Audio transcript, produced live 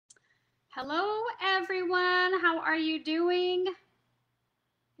Hello, everyone. How are you doing?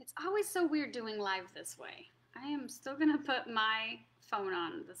 It's always so weird doing live this way. I am still going to put my phone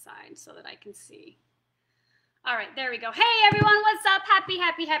on the side so that I can see. All right, there we go. Hey, everyone. What's up? Happy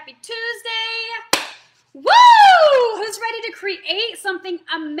Tuesday. Woo! Who's ready to create something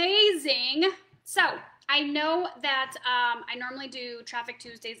amazing? So, I know that I normally do Traffic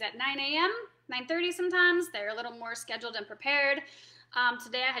Tuesdays at 9 a.m., 9:30 sometimes. They're a little more scheduled and prepared.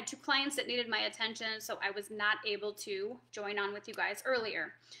 Today I had two clients that needed my attention, so I was not able to join on with you guys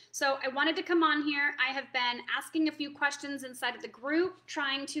earlier. So I wanted to come on here. I have been asking a few questions inside of the group,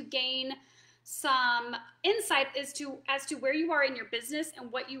 trying to gain some insight as to where you are in your business and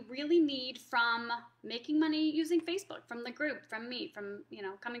what you really need from making money using Facebook, from the group, from me, from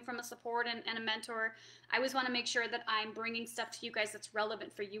coming from a support and a mentor. I always want to make sure that I'm bringing stuff to you guys that's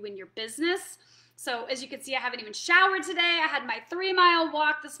relevant for you in your business. So as you can see, I haven't even showered today. I had my 3-mile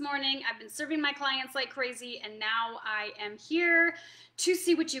walk this morning. I've been serving my clients like crazy, and now I am here to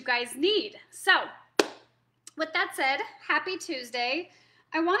see what you guys need. So with that said, happy Tuesday.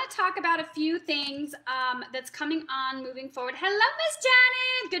 I want to talk about a few things that's coming on moving forward. Hello, Miss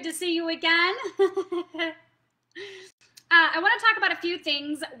Janet. Good to see you again. I want to talk about a few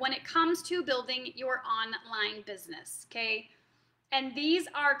things when it comes to building your online business, okay? And these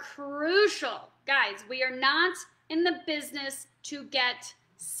are crucial. Guys, we are not in the business to get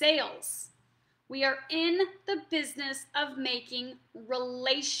sales. We are in the business of making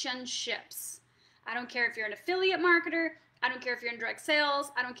relationships. I don't care if you're an affiliate marketer. I don't care if you're in direct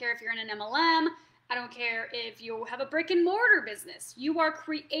sales. I don't care if you're in an MLM. I don't care if you have a brick and mortar business. You are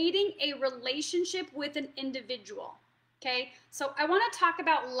creating a relationship with an individual. Okay? So I want to talk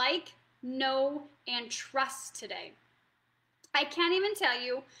about like, know, and trust today. I can't even tell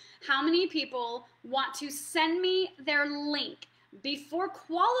you how many people want to send me their link before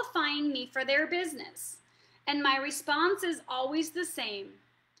qualifying me for their business. And my response is always the same.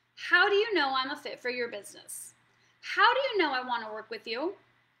 How do you know I'm a fit for your business? How do you know I want to work with you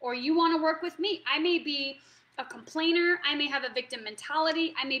or you want to work with me? I may be a complainer. I may have a victim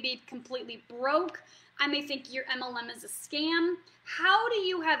mentality. I may be completely broke. I may think your MLM is a scam. How do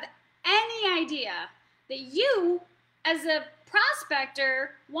you have any idea that you, as a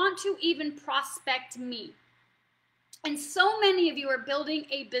prospector, want to even prospect me? And so many of you are building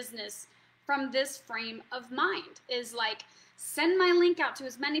a business from this frame of mind, is like, send my link out to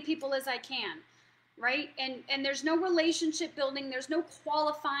as many people as I can, right? And there's no relationship building, there's no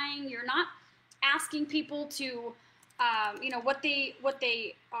qualifying. You're not asking people to what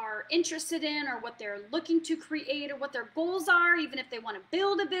they are interested in or what they're looking to create or what their goals are, even if they want to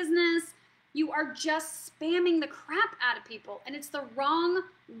build a business. You are just spamming the crap out of people, and it's the wrong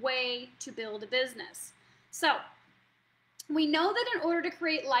way to build a business. So we know that in order to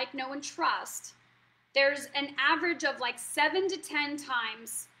create like, know, and trust, there's an average of like 7 to 10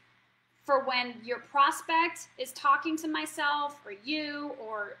 times for when your prospect is talking to myself or you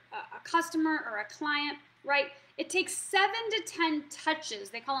or a customer or a client, right? It takes 7 to 10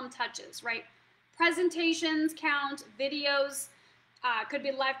 touches. They call them touches, right? Presentations count, videos, could be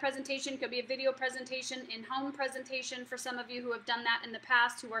a live presentation, could be a video presentation, in-home presentation for some of you who have done that in the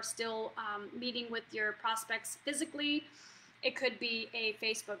past, who are still meeting with your prospects physically. It could be a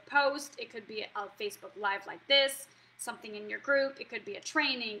Facebook post. It could be a Facebook Live like this, something in your group. It could be a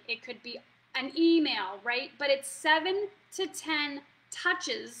training. It could be an email, right? But it's 7 to 10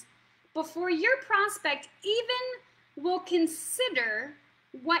 touches before your prospect even will consider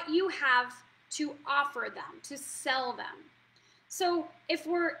what you have to offer them, to sell them. So if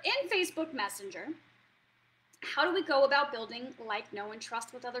we're in Facebook Messenger, how do we go about building like, know, and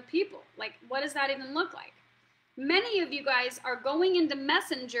trust with other people? Like, what does that even look like? Many of you guys are going into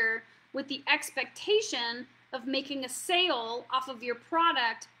Messenger with the expectation of making a sale off of your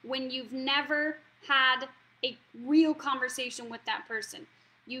product when you've never had a real conversation with that person.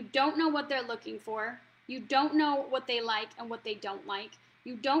 You don't know what they're looking for. You don't know what they like and what they don't like.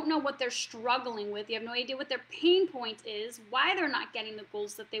 You don't know what they're struggling with. You have no idea what their pain point is, why they're not getting the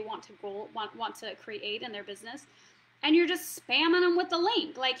goals that they want to create in their business. And you're just spamming them with the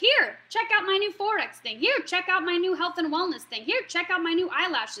link. Like, here, check out my new Forex thing. Here, check out my new health and wellness thing. Here, check out my new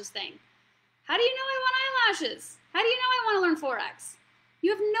eyelashes thing. How do you know I want eyelashes? How do you know I want to learn Forex? You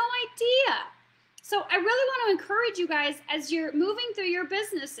have no idea. So I really want to encourage you guys, as you're moving through your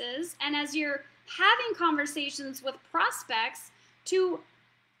businesses and as you're having conversations with prospects, to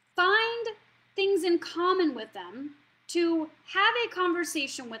find things in common with them, to have a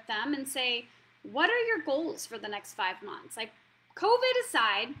conversation with them and say, what are your goals for the next 5 months? Like, COVID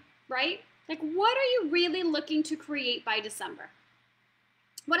aside, right? Like, what are you really looking to create by December?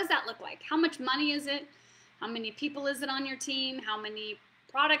 What does that look like? How much money is it? How many people is it on your team? How many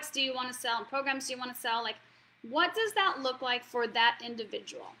products do you want to sell and programs do you want to sell? Like, what does that look like for that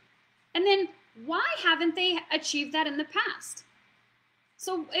individual? And then why haven't they achieved that in the past?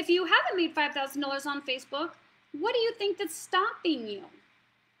 So if you haven't made $5,000 on Facebook, what do you think that's stopping you?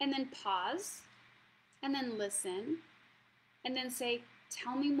 And then pause, and then listen, and then say,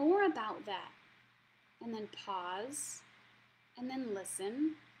 tell me more about that. And then pause, and then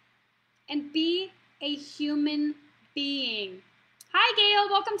listen, and be a human being. Hi,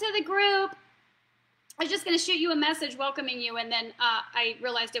 Gail. Welcome to the group. I was just going to shoot you a message welcoming you, and then I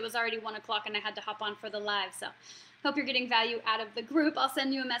realized it was already 1 o'clock and I had to hop on for the live. So hope you're getting value out of the group. I'll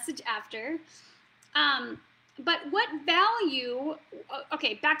send you a message after. But what value,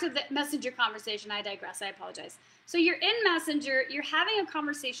 okay, back to the Messenger conversation. I digress. I apologize. So you're in Messenger, you're having a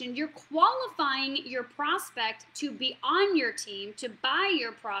conversation, you're qualifying your prospect to be on your team, to buy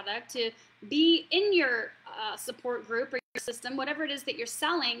your product, to be in your support group or your system, whatever it is that you're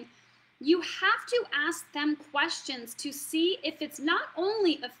selling. You have to ask them questions to see if it's not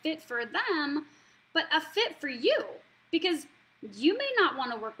only a fit for them, but a fit for you, because you may not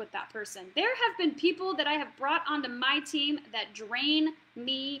want to work with that person. There have been people that I have brought onto my team that drain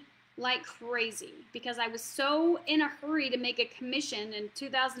me like crazy because I was so in a hurry to make a commission in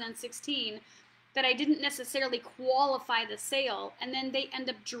 2016 that I didn't necessarily qualify the sale, and then they end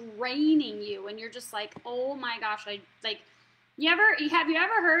up draining you, and you're just like, oh my gosh, have you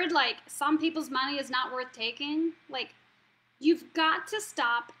ever heard like some people's money is not worth taking? Like, you've got to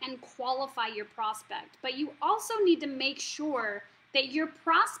stop and qualify your prospect, but you also need to make sure that your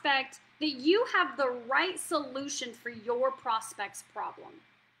prospect, that you have the right solution for your prospect's problem.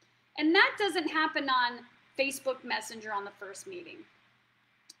 And that doesn't happen on Facebook Messenger on the first meeting.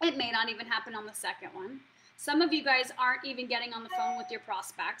 It may not even happen on the second one. Some of you guys aren't even getting on the phone with your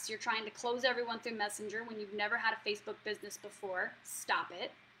prospects. You're trying to close everyone through Messenger when you've never had a Facebook business before. Stop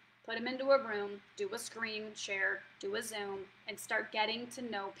it. Put them into a room, do a screen share, do a Zoom, and start getting to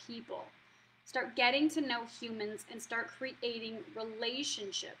know people. Start getting to know humans and start creating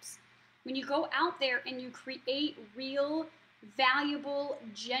relationships. When you go out there and you create real, valuable,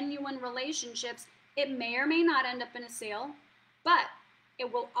 genuine relationships, it may or may not end up in a sale, but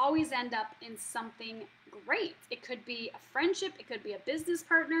it will always end up in something great. It could be a friendship, it could be a business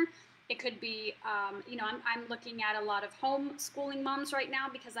partner, it could be, I'm looking at a lot of homeschooling moms right now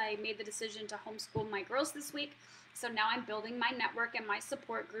because I made the decision to homeschool my girls this week. So now I'm building my network and my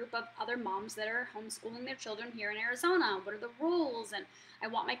support group of other moms that are homeschooling their children here in Arizona. What are the rules? And I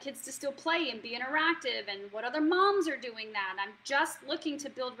want my kids to still play and be interactive, and what other moms are doing that. I'm just looking to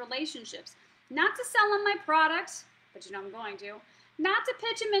build relationships, not to sell them my product, but I'm going to. Not to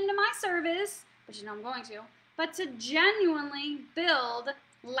pitch them into my service, but I'm going to. But to genuinely build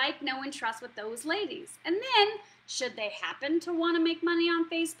like, know, and trust with those ladies. And then, should they happen to want to make money on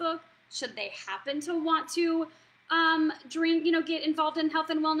Facebook? Should they happen to want to get involved in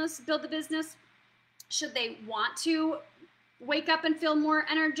health and wellness, build the business? Should they want to wake up and feel more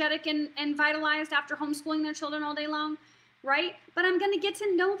energetic and vitalized after homeschooling their children all day long? Right? But I'm going to get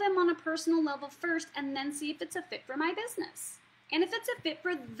to know them on a personal level first and then see if it's a fit for my business. And if it's a fit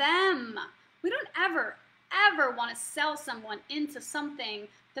for them. We don't ever want to sell someone into something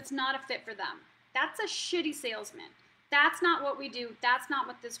that's not a fit for them. That's a shitty salesman. That's not what we do. That's not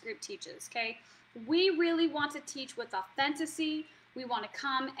what this group teaches, okay? We really want to teach with authenticity. We want to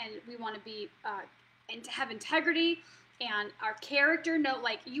come and we want to be and to have integrity and our character.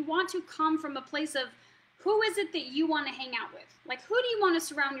 You want to come from a place of who is it that you want to hang out with? Like, who do you want to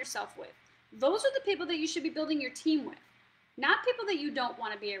surround yourself with? Those are the people that you should be building your team with. Not people that you don't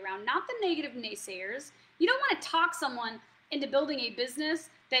want to be around, not the negative naysayers. You don't want to talk someone into building a business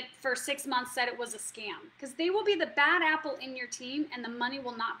that for 6 months said it was a scam, because they will be the bad apple in your team and the money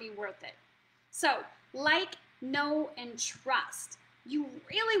will not be worth it. So, like, know, and trust. You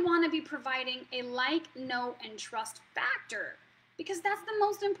really want to be providing a like, know, and trust factor, because that's the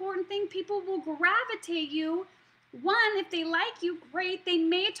most important thing. People will gravitate you. One, if they like you, great. They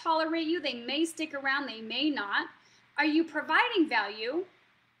may tolerate you. They may stick around. They may not. Are you providing value?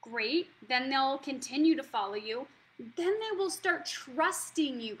 Great. Then they'll continue to follow you. Then they will start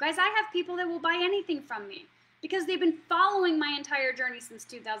trusting you. Guys, I have people that will buy anything from me because they've been following my entire journey since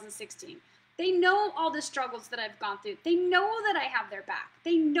 2016. They know all the struggles that I've gone through. They know that I have their back.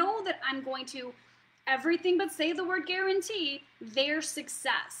 They know that I'm going to everything but say the word guarantee their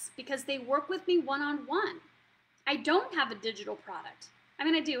success because they work with me one-on-one. I don't have a digital product. I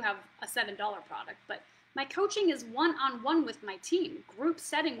mean, I do have a $7 product, but my coaching is one-on-one with my team, group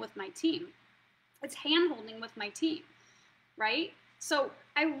setting with my team. It's hand-holding with my team, right? So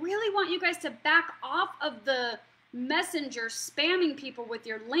I really want you guys to back off of the messenger spamming people with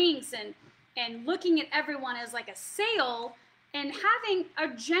your links and looking at everyone as like a sale, and having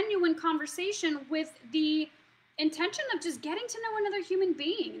a genuine conversation with the intention of just getting to know another human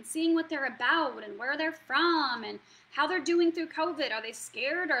being and seeing what they're about and where they're from and how they're doing through COVID. Are they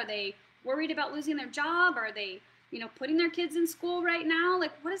scared? Are they worried about losing their job? Are they, putting their kids in school right now?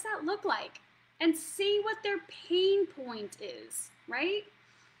 Like, what does that look like? And see what their pain point is, right?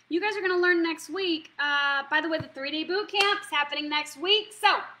 You guys are going to learn next week. By the way, the 3-day boot camp is happening next week.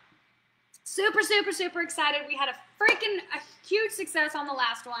 So super, super, super excited. We had a huge success on the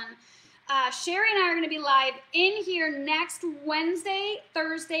last one. Sherry and I are going to be live in here next Wednesday,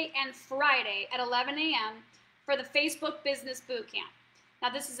 Thursday, and Friday at 11 a.m. for the Facebook Business Bootcamp. Now,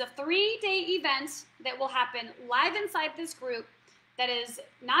 this is a 3-day event that will happen live inside this group. That is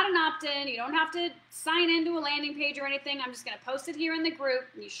not an opt-in. You don't have to sign into a landing page or anything. I'm just going to post it here in the group.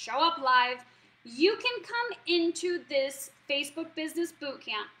 You show up live. You can come into this Facebook Business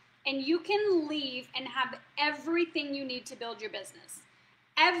Bootcamp and you can leave and have everything you need to build your business.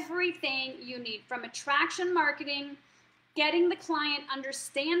 Everything you need, from attraction marketing, getting the client,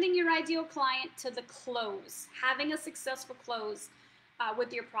 understanding your ideal client, to the close, having a successful close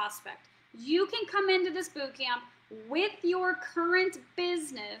with your prospect. You can come into this bootcamp with your current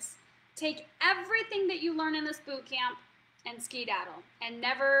business, take everything that you learn in this bootcamp and skedaddle, and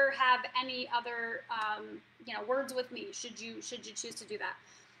never have any other words with me should you choose to do that.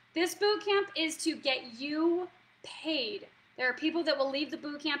 This bootcamp is to get you paid. There are people that will leave the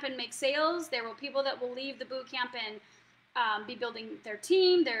bootcamp and make sales. There are people that will leave the bootcamp and be building their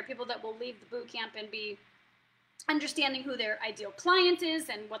team. There are people that will leave the bootcamp and be understanding who their ideal client is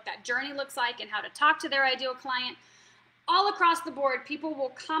and what that journey looks like and how to talk to their ideal client. All across the board, people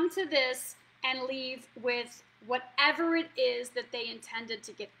will come to this and leave with whatever it is that they intended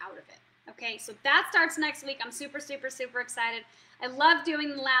to get out of it. Okay, so that starts next week. I'm super, super, super excited. I love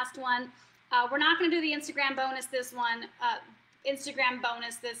doing the last one. We're not going to do the Instagram bonus this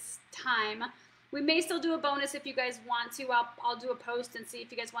time. We may still do a bonus if you guys want to. I'll do a post and see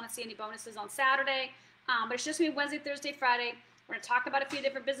if you guys want to see any bonuses on Saturday. But it's just going to be Wednesday, Thursday, Friday. We're going to talk about a few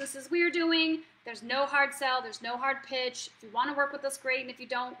different businesses we're doing. There's no hard sell. There's no hard pitch. If you want to work with us, great. And if you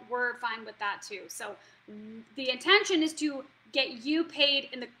don't, we're fine with that too. So the intention is to get you paid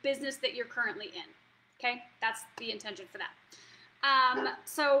in the business that you're currently in. Okay? That's the intention for that.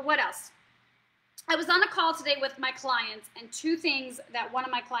 So what else? I was on a call today with my clients, and two things that one of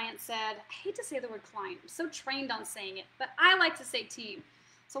my clients said. I hate to say the word client. I'm so trained on saying it, but I like to say team.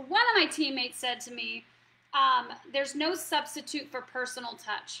 So one of my teammates said to me, there's no substitute for personal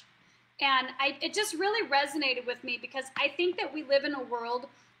touch. And it just really resonated with me, because I think that we live in a world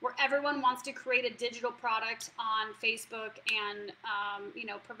where everyone wants to create a digital product on Facebook and,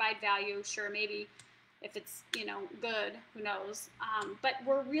 provide value. Sure, maybe if it's, good, who knows. But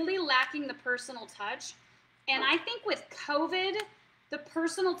we're really lacking the personal touch. And I think with COVID, the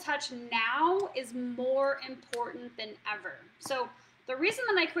personal touch now is more important than ever. So the reason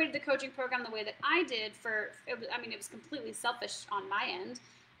that I created the coaching program the way that I did it was completely selfish on my end,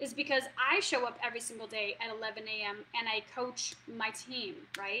 is because I show up every single day at 11 a.m. and I coach my team,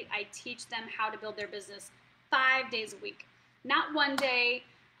 right? I teach them how to build their business 5 days a week. Not one day.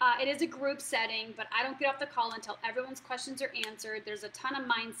 It is a group setting, but I don't get off the call until everyone's questions are answered. There's a ton of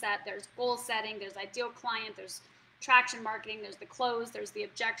mindset. There's goal setting. There's ideal client. There's traction marketing. There's the close. There's the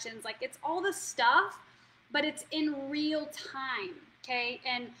objections. Like, it's all the stuff, but it's in real time, okay?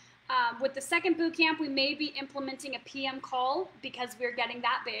 And with the second boot camp, we may be implementing a PM call, because we're getting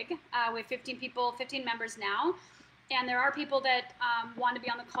that big. We have 15 members now. And there are people that want to be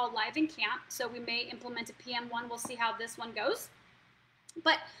on the call live and can't. So we may implement a PM one. We'll see how this one goes.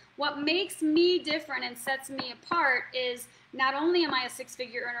 But what makes me different and sets me apart is not only am I a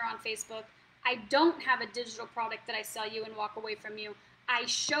 6-figure earner on Facebook, I don't have a digital product that I sell you and walk away from you. I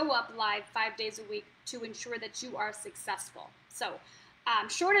show up live 5 days a week to ensure that you are successful. So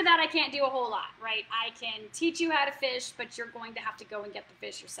short of that, I can't do a whole lot, right? I can teach you how to fish, but you're going to have to go and get the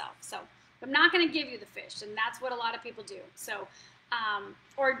fish yourself. So I'm not going to give you the fish, and that's what a lot of people do. So,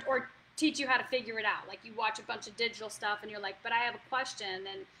 or teach you how to figure it out. Like, you watch a bunch of digital stuff and you're like, but I have a question.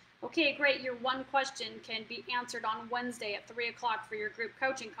 And okay, great, your one question can be answered on Wednesday at 3 o'clock for your group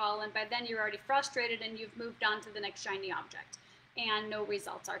coaching call. And by then you're already frustrated and you've moved on to the next shiny object, and no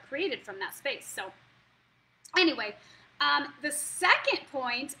results are created from that space. So anyway, the second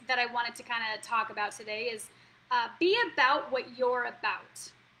point that I wanted to kind of talk about today is be about what you're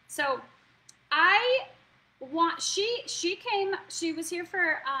about. So she was here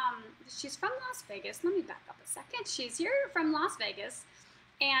for, she's from Las Vegas. Let me back up a second. She's here from Las Vegas,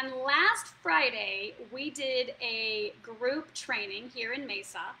 And last Friday, we did a group training here in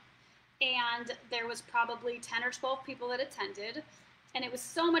Mesa, and there was probably 10 or 12 people that attended, and it was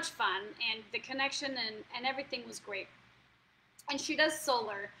so much fun, and the connection and everything was great. And she does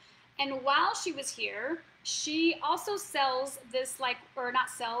solar. And while she was here, she also sells this, like, or not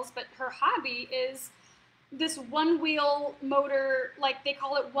sells, but her hobby is this one-wheel motor, like they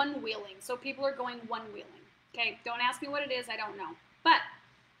call it one-wheeling. So people are going one-wheeling. Okay, don't ask me what it is, I don't know. But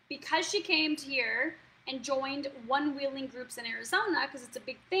because she came to here and joined one-wheeling groups in Arizona, because it's a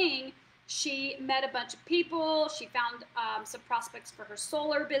big thing, she met a bunch of people. She found some prospects for her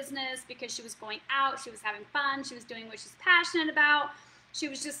solar business because she was going out, she was having fun, she was doing what she's passionate about. She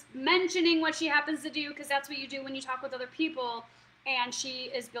was just mentioning what she happens to do, because that's what you do when you talk with other people. And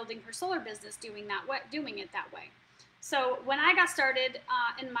she is building her solar business doing it that way. So when I got started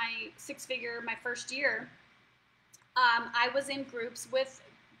in my six-figure, my first year, I was in groups with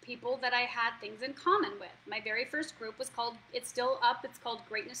people that I had things in common with. My very first group was called, it's still up, it's called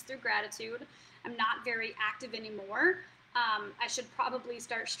Greatness Through Gratitude. I'm not very active anymore. I should probably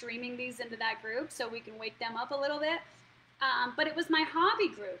start streaming these into that group so we can wake them up a little bit. But it was my hobby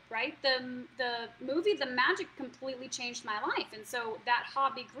group, right? The movie The Magic completely changed my life. And so that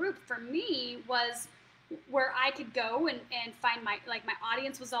hobby group for me was where I could go and find my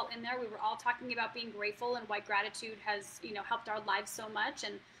audience was all in there. We were all talking about being grateful and why gratitude has, helped our lives so much,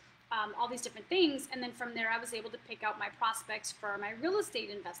 and all these different things. And then from there, I was able to pick out my prospects for my real estate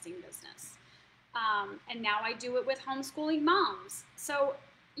investing business. And now I do it with homeschooling moms. So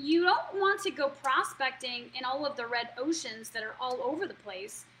you don't want to go prospecting in all of the red oceans that are all over the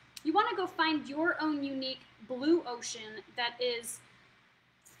place. You want to go find your own unique blue ocean that is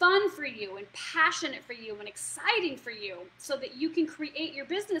fun for you and passionate for you and exciting for you, so that you can create your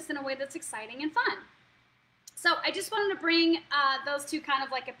business in a way that's exciting and fun. So I just wanted to bring those two kind of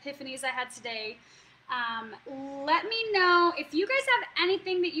like epiphanies I had today. Let me know if you guys have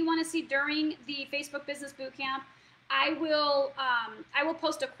anything that you want to see during the Facebook Business Bootcamp. I will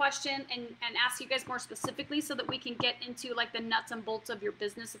post a question and ask you guys more specifically so that we can get into like the nuts and bolts of your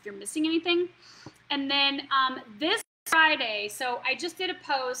business if you're missing anything. And then this Friday, so I just did a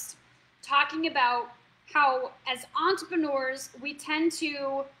post talking about how as entrepreneurs, we tend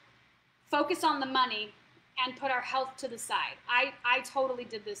to focus on the money and put our health to the side. I totally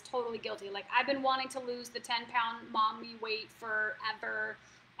did this, totally guilty. Like, I've been wanting to lose the 10-pound mommy weight forever,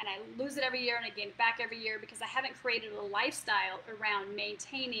 and I lose it every year and I gain it back every year because I haven't created a lifestyle around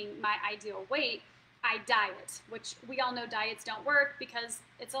maintaining my ideal weight. I diet, which we all know diets don't work because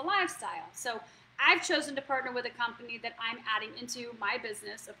it's a lifestyle. So I've chosen to partner with a company that I'm adding into my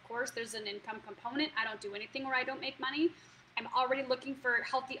business. Of course, there's an income component. I don't do anything where I don't make money. I'm already looking for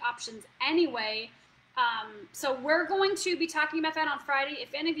healthy options anyway. So we're going to be talking about that on Friday. If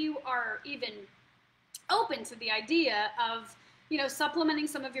any of you are even open to the idea of, supplementing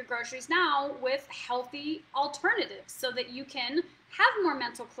some of your groceries now with healthy alternatives so that you can have more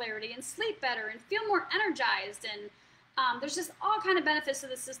mental clarity and sleep better and feel more energized, and there's just all kind of benefits to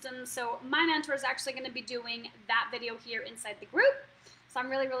the system. So my mentor is actually going to be doing that video here inside the group. So I'm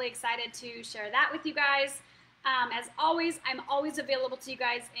really, really excited to share that with you guys. As always, I'm always available to you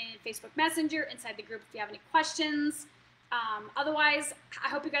guys in Facebook Messenger, inside the group if you have any questions. Otherwise, I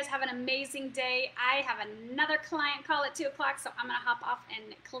hope you guys have an amazing day. I have another client call at 2 o'clock, so I'm going to hop off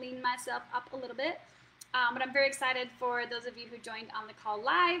and clean myself up a little bit. But I'm very excited for those of you who joined on the call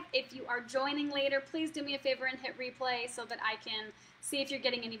live. If you are joining later, please do me a favor and hit replay so that I can see if you're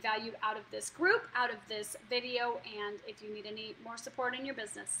getting any value out of this group, out of this video, and if you need any more support in your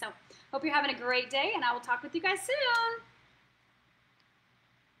business. So hope you're having a great day, and I will talk with you guys soon.